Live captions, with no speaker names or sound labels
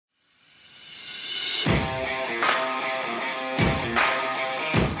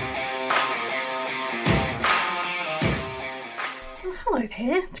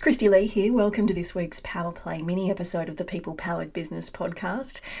there, it's Christy Lee here. Welcome to this week's Power Play mini episode of the People Powered Business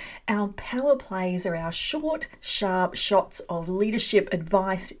podcast. Our Power Plays are our short, sharp shots of leadership,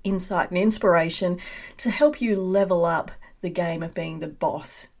 advice, insight and inspiration to help you level up the game of being the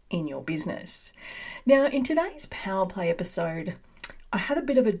boss in your business. Now, in today's Power Play episode, I have a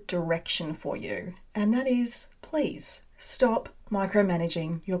bit of a direction for you, and that is, please stop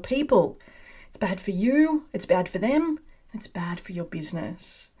micromanaging your people. It's bad for you, it's bad for them, it's bad for your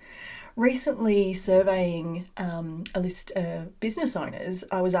business. Recently, surveying a list of business owners,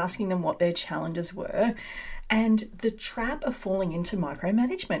 I was asking them what their challenges were, and the trap of falling into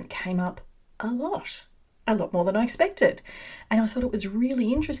micromanagement came up a lot more than I expected. And I thought it was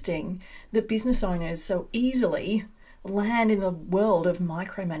really interesting that business owners so easily land in the world of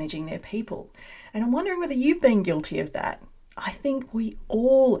micromanaging their people. And I'm wondering whether you've been guilty of that. I think we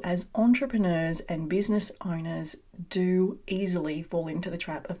all, as entrepreneurs and business owners, do easily fall into the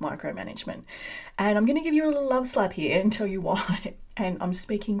trap of micromanagement. And I'm going to give you a little love slap here and tell you why. And I'm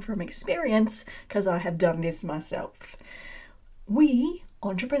speaking from experience because I have done this myself. We,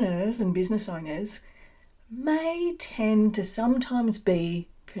 entrepreneurs and business owners, may tend to sometimes be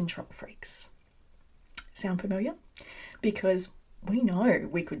control freaks. Sound familiar? Because we know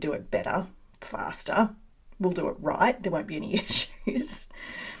we could do it better, faster. We'll do it right. There won't be any issues.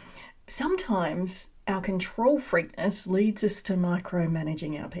 Sometimes our control freakness leads us to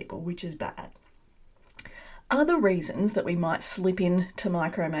micromanaging our people, which is bad. Other reasons that we might slip into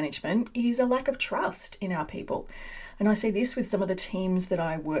micromanagement is a lack of trust in our people. And I see this with some of the teams that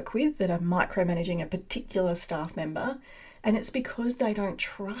I work with that are micromanaging a particular staff member, and it's because they don't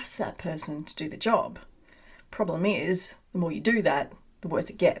trust that person to do the job. Problem is, the more you do that, the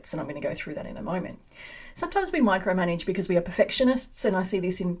worse it gets, and I'm going to go through that in a moment. Sometimes we micromanage because we are perfectionists, and I see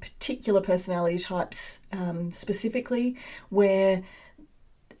this in particular personality types specifically, where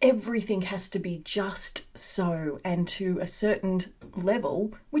everything has to be just so and to a certain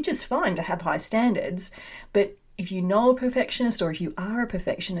level, which is fine to have high standards, but if you know a perfectionist, or if you are a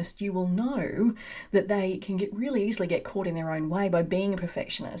perfectionist, you will know that they can really easily get caught in their own way by being a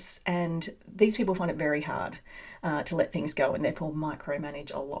perfectionist. And these people find it very hard to let things go and therefore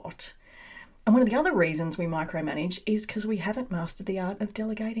micromanage a lot. And one of the other reasons we micromanage is because we haven't mastered the art of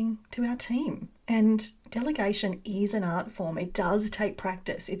delegating to our team. And delegation is an art form. It does take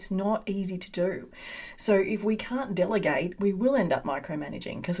practice. It's not easy to do. So if we can't delegate, we will end up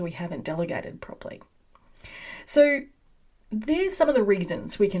micromanaging because we haven't delegated properly. So there's some of the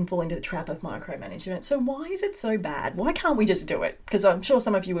reasons we can fall into the trap of micromanagement. So why is it so bad? Why can't we just do it? Because I'm sure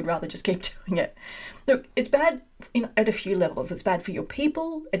some of you would rather just keep doing it. Look, it's bad at a few levels. It's bad for your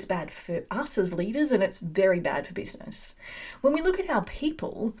people, it's bad for us as leaders, and it's very bad for business. When we look at our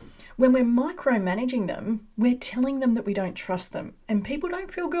people, when we're micromanaging them, we're telling them that we don't trust them. And people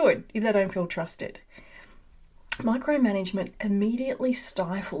don't feel good if they don't feel trusted. Micromanagement immediately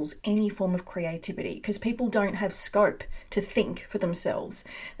stifles any form of creativity because people don't have scope to think for themselves.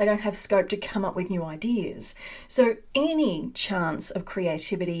 They don't have scope to come up with new ideas. So any chance of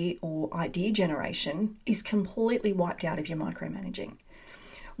creativity or idea generation is completely wiped out if you're micromanaging.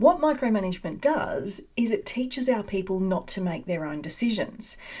 What micromanagement does is it teaches our people not to make their own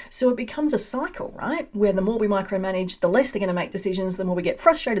decisions. So it becomes a cycle, right? Where the more we micromanage, the less they're going to make decisions, the more we get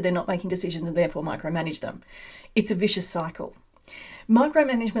frustrated they're not making decisions and therefore micromanage them. It's a vicious cycle.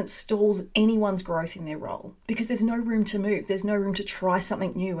 Micromanagement stalls anyone's growth in their role because there's no room to move. There's no room to try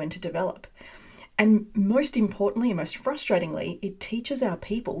something new and to develop. And most importantly and most frustratingly, it teaches our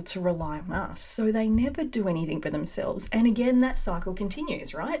people to rely on us. So they never do anything for themselves. And again, that cycle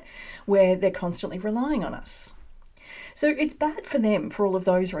continues, right? Where they're constantly relying on us. So it's bad for them for all of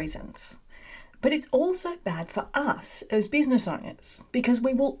those reasons. But it's also bad for us as business owners because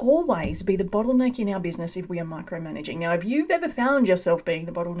we will always be the bottleneck in our business if we are micromanaging. Now, if you've ever found yourself being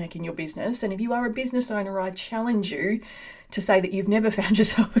the bottleneck in your business, and if you are a business owner, I challenge you to say that you've never found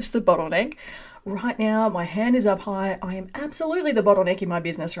yourself as the bottleneck. Right now, my hand is up high. I am absolutely the bottleneck in my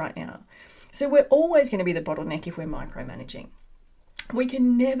business right now. So we're always going to be the bottleneck if we're micromanaging. We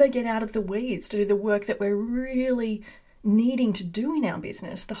can never get out of the weeds to do the work that we're really needing to do in our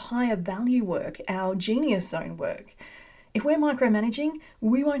business, the higher value work, our genius zone work. If we're micromanaging,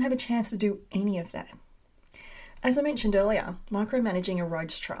 we won't have a chance to do any of that. As I mentioned earlier, micromanaging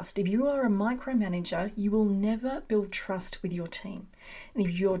erodes trust. If you are a micromanager, you will never build trust with your team. And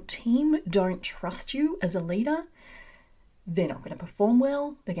if your team don't trust you as a leader, they're not going to perform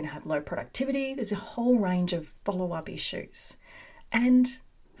well, they're going to have low productivity, there's a whole range of follow-up issues. And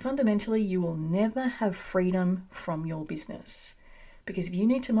fundamentally, you will never have freedom from your business. Because if you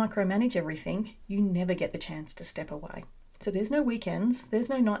need to micromanage everything, you never get the chance to step away. So there's no weekends, there's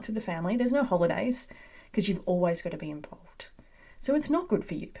no nights with the family, there's no holidays, because you've always got to be involved. So it's not good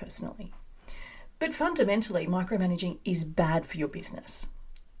for you personally. But fundamentally, micromanaging is bad for your business.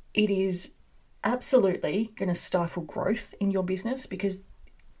 It is absolutely going to stifle growth in your business, because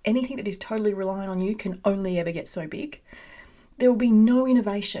anything that is totally reliant on you can only ever get so big. There will be no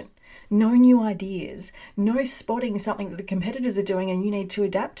innovation, no new ideas, no spotting something that the competitors are doing and you need to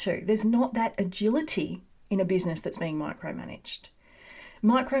adapt to. There's not that agility in a business that's being micromanaged.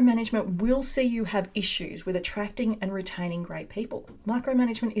 Micromanagement will see you have issues with attracting and retaining great people.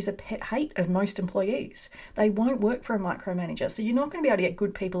 Micromanagement is a pet hate of most employees. They won't work for a micromanager. So you're not going to be able to get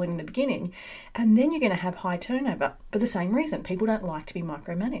good people in the beginning, and then you're going to have high turnover for the same reason. People don't like to be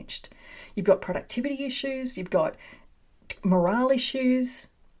micromanaged. You've got productivity issues, you've got morale issues.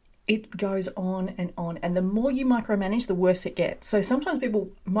 It goes on. And the more you micromanage, the worse it gets. So sometimes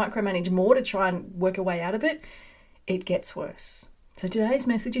people micromanage more to try and work a way out of it. It gets worse. So today's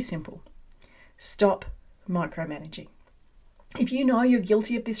message is simple. Stop micromanaging. If you know you're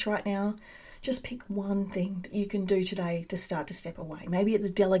guilty of this right now, just pick one thing that you can do today to start to step away. Maybe it's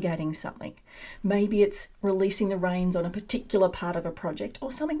delegating something. Maybe it's releasing the reins on a particular part of a project,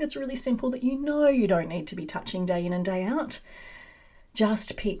 or something that's really simple that you know you don't need to be touching day in and day out.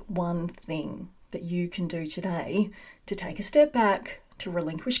 Just pick one thing that you can do today to take a step back, to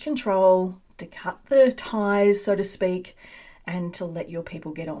relinquish control, to cut the ties, so to speak, and to let your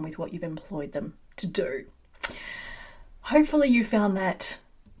people get on with what you've employed them to do. Hopefully you found that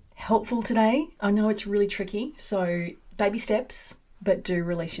helpful today. I know it's really tricky, so baby steps, but do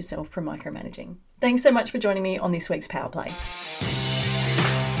release yourself from micromanaging. Thanks so much for joining me on this week's Power Play.